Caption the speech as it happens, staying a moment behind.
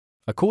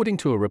According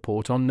to a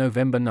report on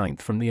November 9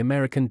 from the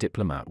American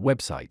Diplomat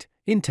website,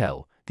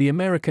 Intel, the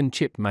American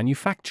chip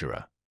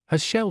manufacturer,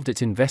 has shelved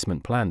its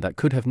investment plan that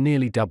could have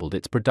nearly doubled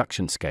its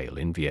production scale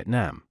in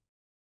Vietnam.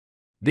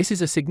 This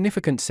is a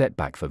significant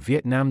setback for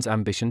Vietnam's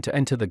ambition to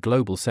enter the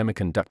global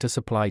semiconductor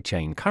supply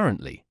chain.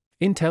 Currently,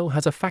 Intel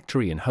has a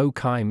factory in Ho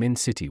Chi Minh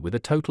City with a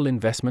total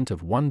investment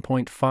of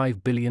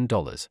 $1.5 billion,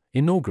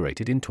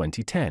 inaugurated in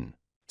 2010,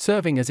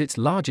 serving as its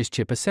largest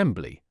chip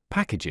assembly,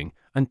 packaging,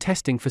 and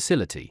testing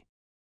facility.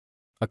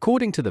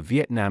 According to the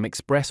Vietnam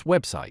Express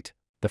website,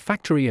 the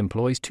factory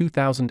employs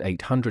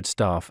 2,800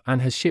 staff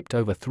and has shipped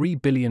over 3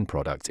 billion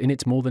products in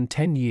its more than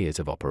 10 years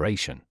of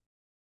operation.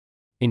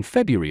 In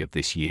February of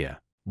this year,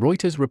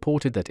 Reuters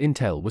reported that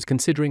Intel was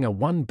considering a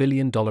 $1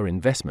 billion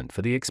investment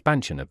for the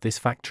expansion of this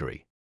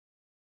factory.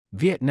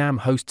 Vietnam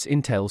hosts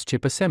Intel's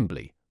chip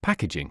assembly,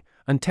 packaging,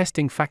 and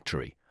testing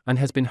factory, and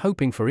has been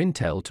hoping for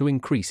Intel to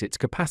increase its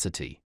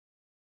capacity,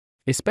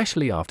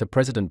 especially after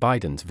President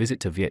Biden's visit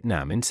to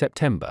Vietnam in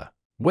September,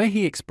 where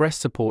he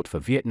expressed support for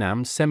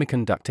Vietnam's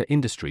semiconductor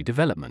industry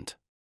development.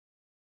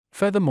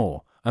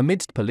 Furthermore,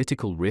 amidst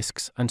political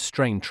risks and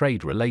strained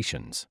trade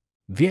relations,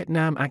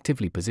 Vietnam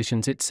actively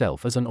positions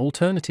itself as an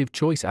alternative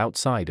choice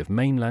outside of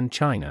mainland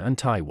China and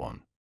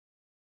Taiwan.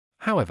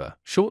 However,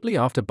 shortly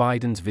after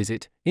Biden's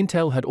visit,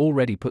 Intel had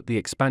already put the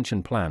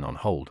expansion plan on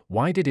hold.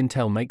 Why did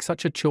Intel make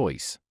such a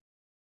choice?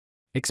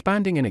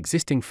 Expanding an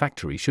existing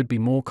factory should be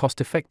more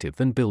cost-effective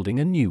than building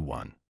a new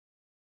one.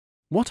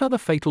 What are the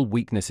fatal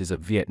weaknesses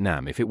of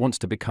Vietnam if it wants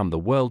to become the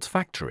world's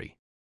factory?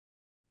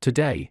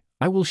 Today,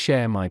 I will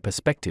share my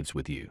perspectives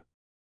with you.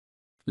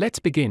 Let's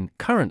begin.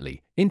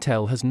 Currently,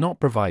 Intel has not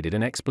provided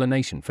an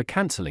explanation for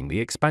cancelling the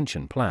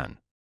expansion plan.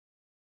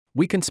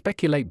 We can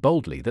speculate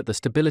boldly that the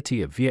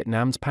stability of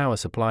Vietnam's power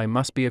supply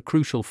must be a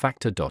crucial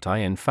factor.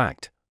 In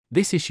fact,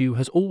 this issue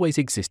has always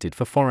existed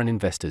for foreign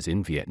investors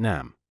in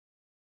Vietnam.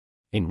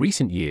 In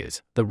recent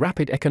years, the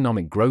rapid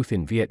economic growth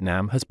in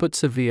Vietnam has put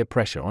severe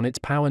pressure on its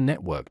power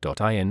network.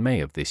 In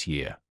May of this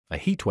year, a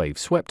heatwave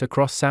swept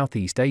across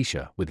Southeast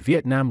Asia, with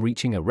Vietnam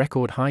reaching a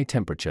record high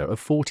temperature of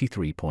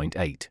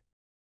 43.8.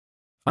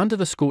 Under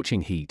the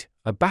scorching heat,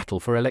 a battle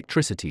for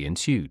electricity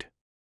ensued.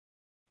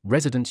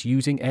 Residents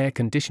using air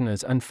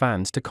conditioners and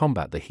fans to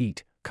combat the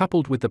heat,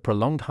 coupled with the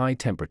prolonged high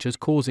temperatures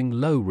causing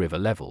low river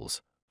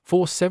levels,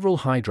 forced several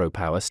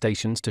hydropower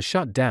stations to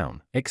shut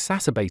down,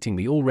 exacerbating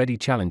the already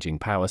challenging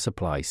power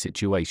supply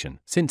situation.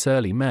 Since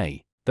early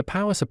May, the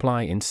power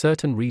supply in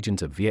certain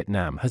regions of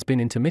Vietnam has been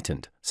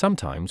intermittent,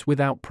 sometimes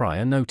without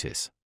prior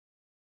notice.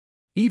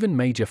 Even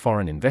major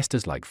foreign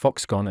investors like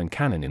Foxconn and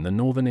Canon in the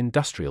northern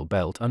industrial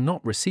belt are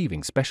not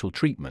receiving special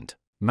treatment.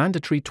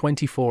 Mandatory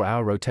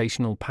 24-hour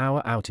rotational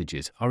power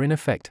outages are in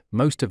effect.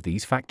 Most of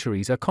these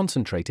factories are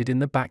concentrated in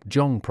the Bac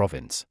Giang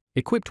province,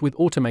 equipped with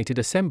automated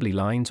assembly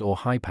lines or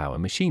high-power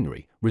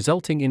machinery,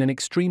 resulting in an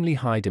extremely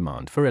high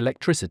demand for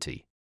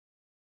electricity.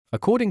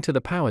 According to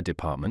the Power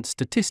Department's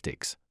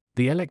statistics,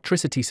 the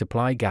electricity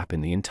supply gap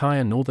in the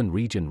entire northern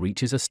region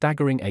reaches a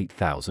staggering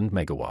 8,000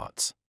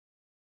 megawatts.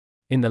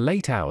 In the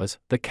late hours,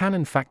 the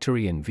Canon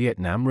factory in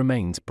Vietnam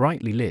remains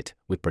brightly lit,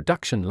 with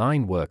production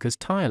line workers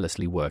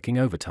tirelessly working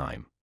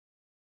overtime.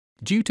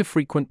 Due to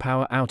frequent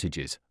power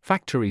outages,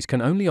 factories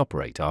can only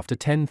operate after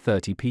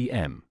 10:30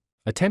 p.m.,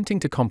 attempting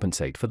to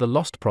compensate for the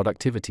lost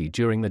productivity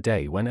during the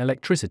day when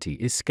electricity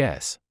is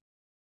scarce.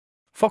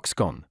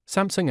 Foxconn,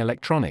 Samsung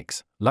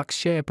Electronics,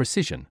 Luxshare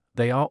Precision,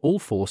 they are all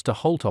forced to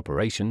halt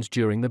operations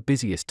during the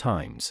busiest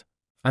times.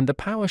 And the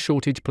power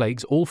shortage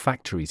plagues all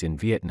factories in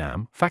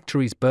Vietnam.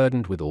 Factories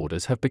burdened with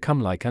orders have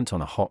become like ants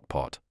on a hot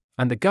pot,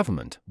 and the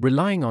government,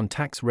 relying on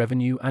tax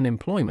revenue and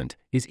employment,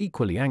 is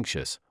equally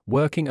anxious,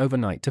 working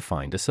overnight to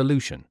find a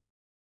solution.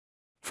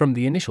 From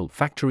the initial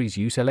factories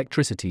use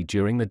electricity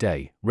during the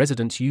day,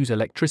 residents use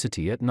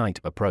electricity at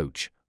night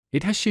approach,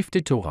 it has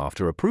shifted to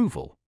after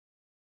approval,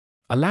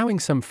 allowing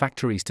some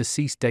factories to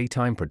cease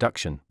daytime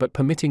production but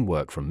permitting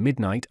work from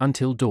midnight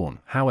until dawn.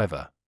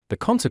 However, the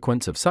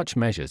consequence of such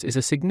measures is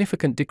a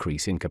significant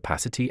decrease in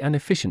capacity and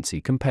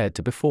efficiency compared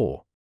to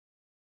before.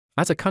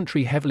 As a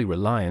country heavily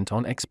reliant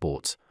on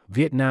exports,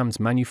 Vietnam's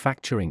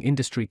manufacturing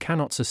industry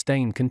cannot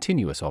sustain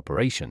continuous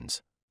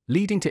operations,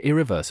 leading to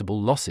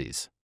irreversible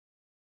losses.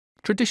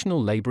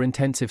 Traditional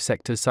labor-intensive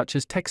sectors such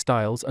as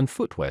textiles and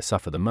footwear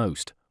suffer the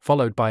most,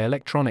 followed by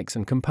electronics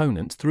and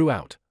components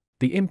throughout.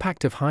 The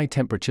impact of high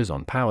temperatures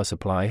on power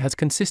supply has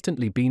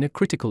consistently been a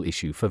critical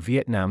issue for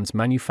Vietnam's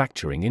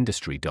manufacturing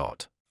industry.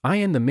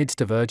 In the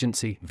midst of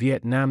urgency,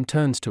 Vietnam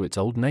turns to its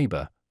old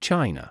neighbor,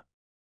 China.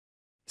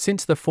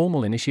 Since the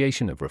formal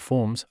initiation of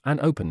reforms and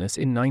openness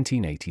in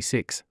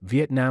 1986,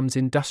 Vietnam's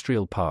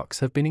industrial parks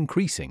have been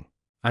increasing,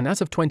 and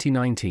as of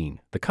 2019,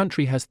 the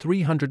country has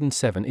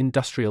 307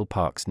 industrial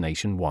parks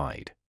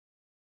nationwide.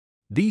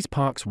 These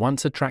parks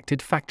once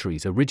attracted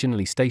factories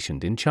originally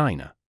stationed in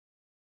China.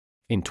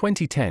 In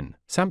 2010,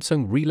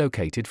 Samsung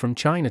relocated from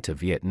China to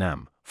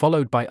Vietnam,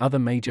 followed by other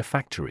major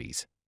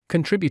factories,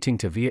 contributing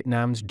to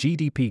Vietnam's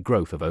GDP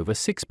growth of over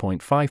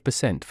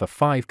 6.5% for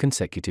 5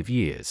 consecutive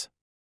years.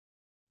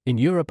 In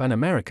Europe and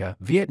America,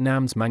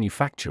 Vietnam's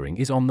manufacturing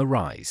is on the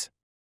rise.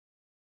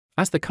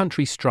 As the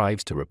country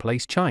strives to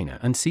replace China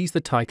and seize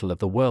the title of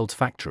the world's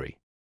factory.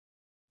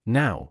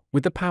 Now,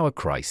 with the power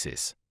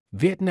crisis,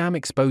 Vietnam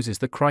exposes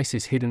the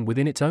crisis hidden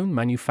within its own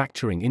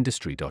manufacturing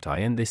industry.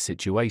 In this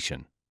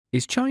situation,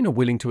 is China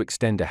willing to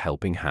extend a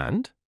helping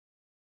hand?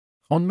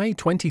 On May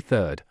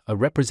 23, a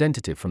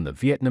representative from the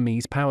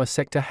Vietnamese power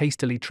sector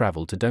hastily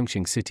traveled to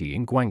Dongxing City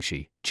in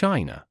Guangxi,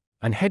 China,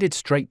 and headed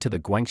straight to the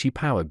Guangxi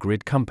Power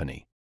Grid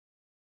Company.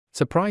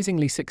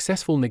 Surprisingly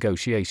successful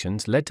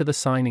negotiations led to the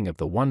signing of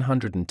the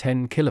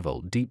 110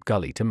 kV Deep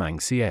Gully to Mang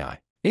Siai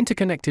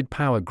interconnected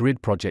power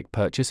grid project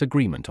purchase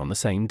agreement on the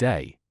same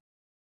day.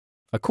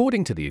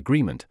 According to the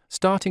agreement,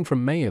 starting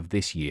from May of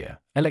this year,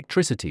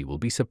 electricity will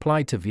be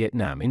supplied to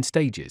Vietnam in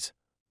stages,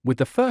 with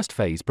the first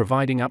phase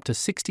providing up to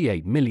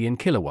 68 million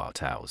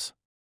kilowatt-hours.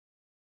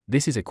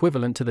 This is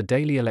equivalent to the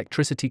daily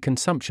electricity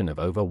consumption of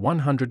over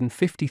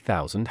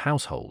 150,000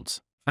 households,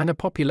 and a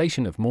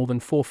population of more than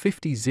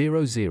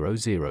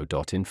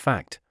 450,000. In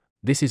fact,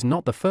 this is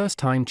not the first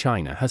time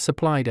China has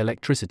supplied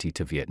electricity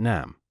to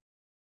Vietnam.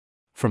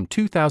 From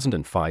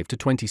 2005 to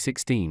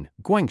 2016,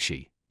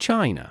 Guangxi,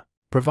 China,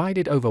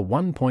 provided over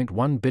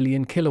 1.1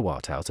 billion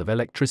kilowatt-hours of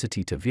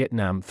electricity to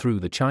Vietnam through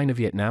the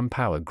China-Vietnam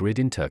Power Grid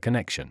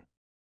interconnection.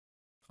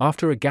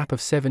 After a gap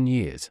of 7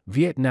 years,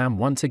 Vietnam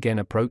once again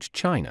approached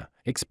China,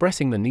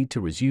 expressing the need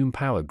to resume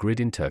power grid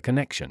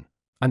interconnection.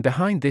 And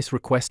behind this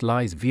request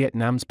lies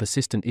Vietnam's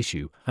persistent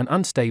issue, an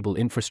unstable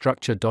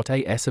infrastructure.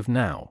 As of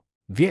now,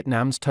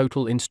 Vietnam's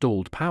total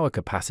installed power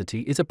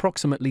capacity is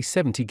approximately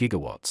 70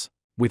 gigawatts,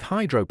 with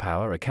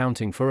hydropower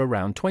accounting for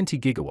around 20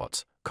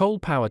 gigawatts, coal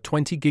power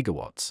 20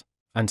 gigawatts,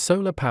 and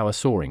solar power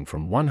soaring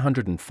from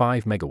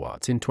 105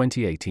 megawatts in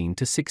 2018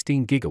 to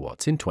 16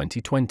 gigawatts in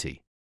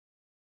 2020.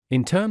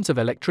 In terms of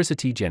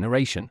electricity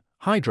generation,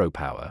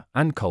 hydropower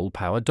and coal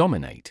power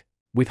dominate,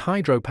 with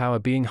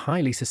hydropower being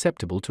highly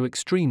susceptible to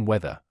extreme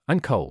weather,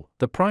 and coal,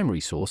 the primary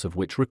source of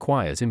which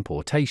requires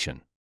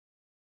importation.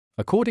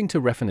 According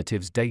to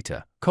Refinitive's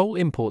data, coal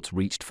imports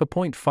reached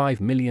 4.5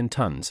 million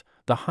tons,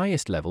 the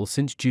highest level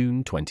since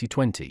June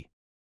 2020.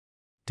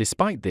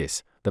 Despite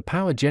this, the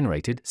power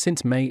generated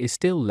since May is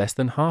still less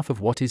than half of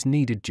what is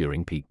needed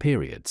during peak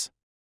periods.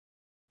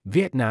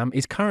 Vietnam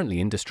is currently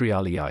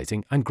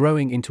industrializing and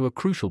growing into a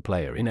crucial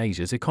player in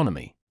Asia's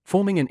economy,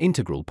 forming an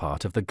integral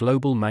part of the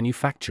global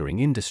manufacturing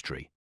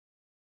industry.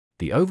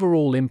 The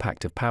overall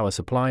impact of power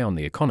supply on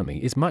the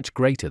economy is much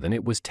greater than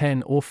it was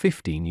 10 or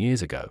 15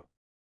 years ago.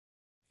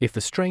 If the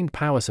strained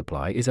power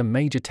supply is a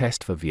major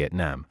test for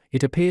Vietnam,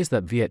 it appears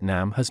that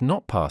Vietnam has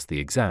not passed the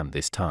exam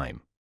this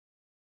time.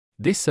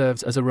 This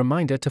serves as a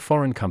reminder to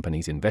foreign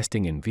companies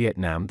investing in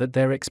Vietnam that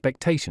their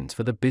expectations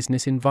for the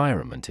business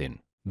environment in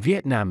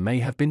Vietnam may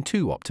have been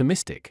too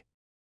optimistic.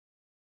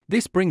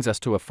 This brings us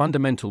to a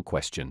fundamental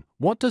question: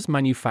 what does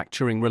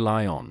manufacturing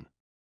rely on?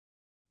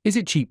 Is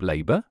it cheap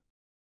labor?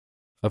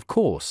 Of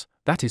course,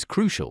 that is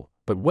crucial,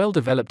 but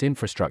well-developed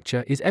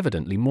infrastructure is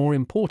evidently more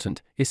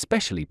important,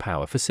 especially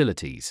power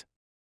facilities.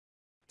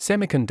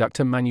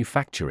 Semiconductor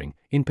manufacturing,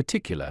 in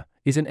particular,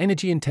 is an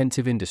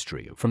energy-intensive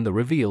industry. From the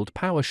revealed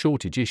power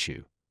shortage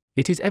issue,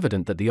 it is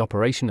evident that the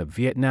operation of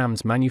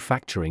Vietnam's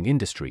manufacturing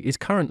industry is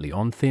currently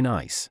on thin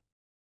ice.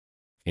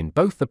 In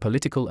both the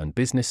political and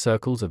business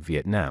circles of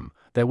Vietnam,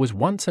 there was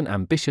once an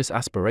ambitious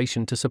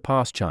aspiration to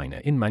surpass China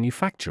in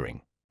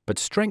manufacturing, but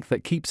strength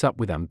that keeps up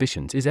with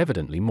ambitions is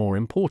evidently more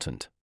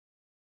important.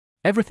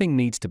 Everything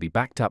needs to be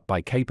backed up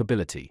by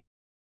capability.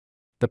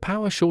 The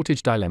power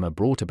shortage dilemma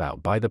brought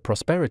about by the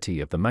prosperity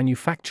of the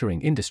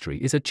manufacturing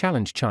industry is a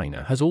challenge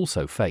China has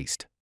also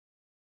faced.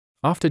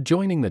 After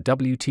joining the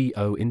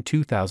WTO in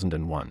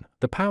 2001,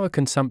 the power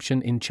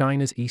consumption in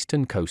China's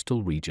eastern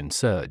coastal region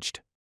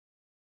surged.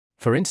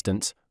 For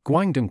instance,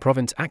 Guangdong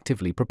province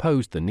actively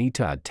proposed the need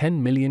to add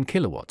 10 million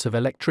kilowatts of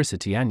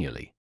electricity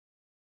annually.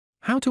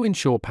 How to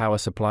ensure power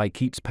supply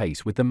keeps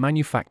pace with the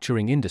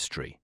manufacturing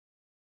industry?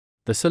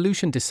 The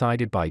solution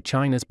decided by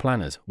China's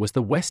planners was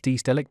the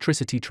West-East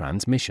electricity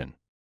transmission.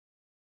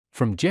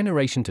 From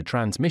generation to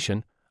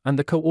transmission, and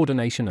the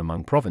coordination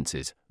among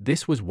provinces,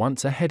 this was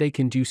once a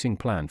headache-inducing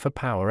plan for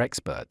power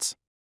experts.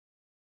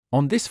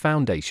 On this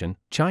foundation,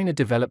 China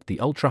developed the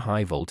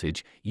ultra-high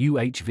voltage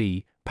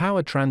UHV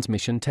power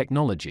transmission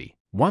technology.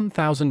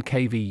 1000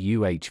 kV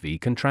UHV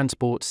can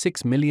transport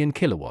 6 million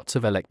kilowatts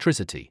of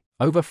electricity,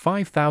 over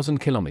 5,000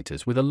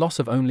 kilometers with a loss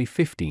of only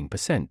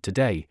 15%.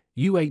 Today,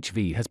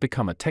 UHV has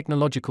become a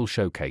technological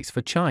showcase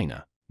for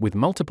China, with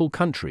multiple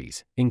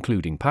countries,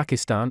 including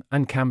Pakistan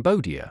and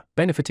Cambodia,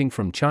 benefiting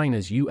from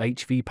China's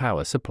UHV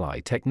power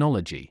supply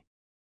technology.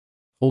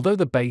 Although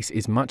the base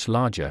is much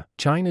larger,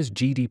 China's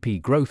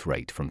GDP growth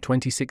rate from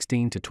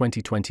 2016 to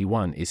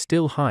 2021 is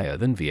still higher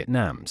than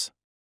Vietnam's.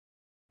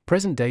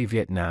 Present-day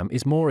Vietnam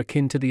is more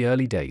akin to the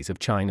early days of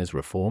China's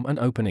reform and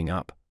opening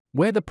up,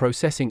 where the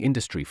processing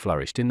industry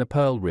flourished in the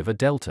Pearl River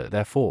Delta.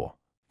 Therefore,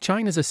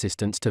 China's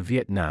assistance to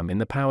Vietnam in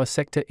the power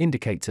sector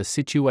indicates a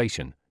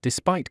situation,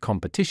 despite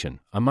competition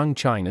among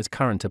China's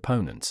current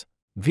opponents,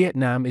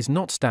 Vietnam is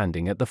not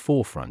standing at the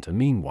forefront.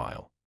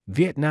 Meanwhile,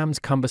 Vietnam's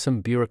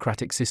cumbersome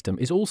bureaucratic system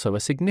is also a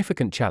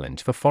significant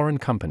challenge for foreign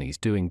companies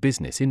doing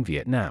business in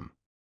Vietnam.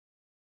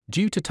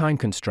 Due to time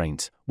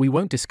constraints, we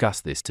won't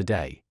discuss this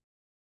today.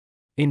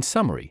 In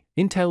summary,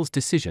 Intel's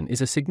decision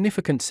is a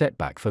significant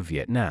setback for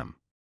Vietnam.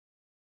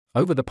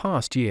 Over the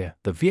past year,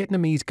 the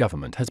Vietnamese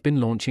government has been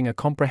launching a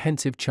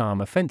comprehensive charm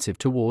offensive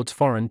towards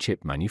foreign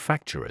chip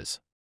manufacturers,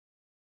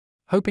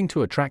 hoping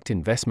to attract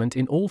investment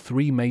in all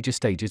three major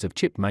stages of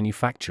chip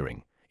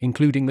manufacturing,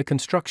 including the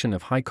construction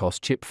of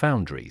high-cost chip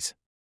foundries.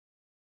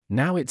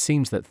 Now it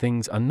seems that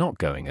things are not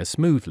going as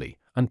smoothly,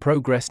 and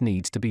progress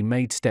needs to be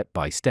made step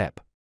by step.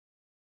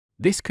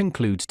 This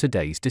concludes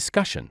today's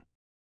discussion.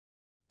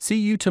 See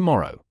you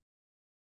tomorrow.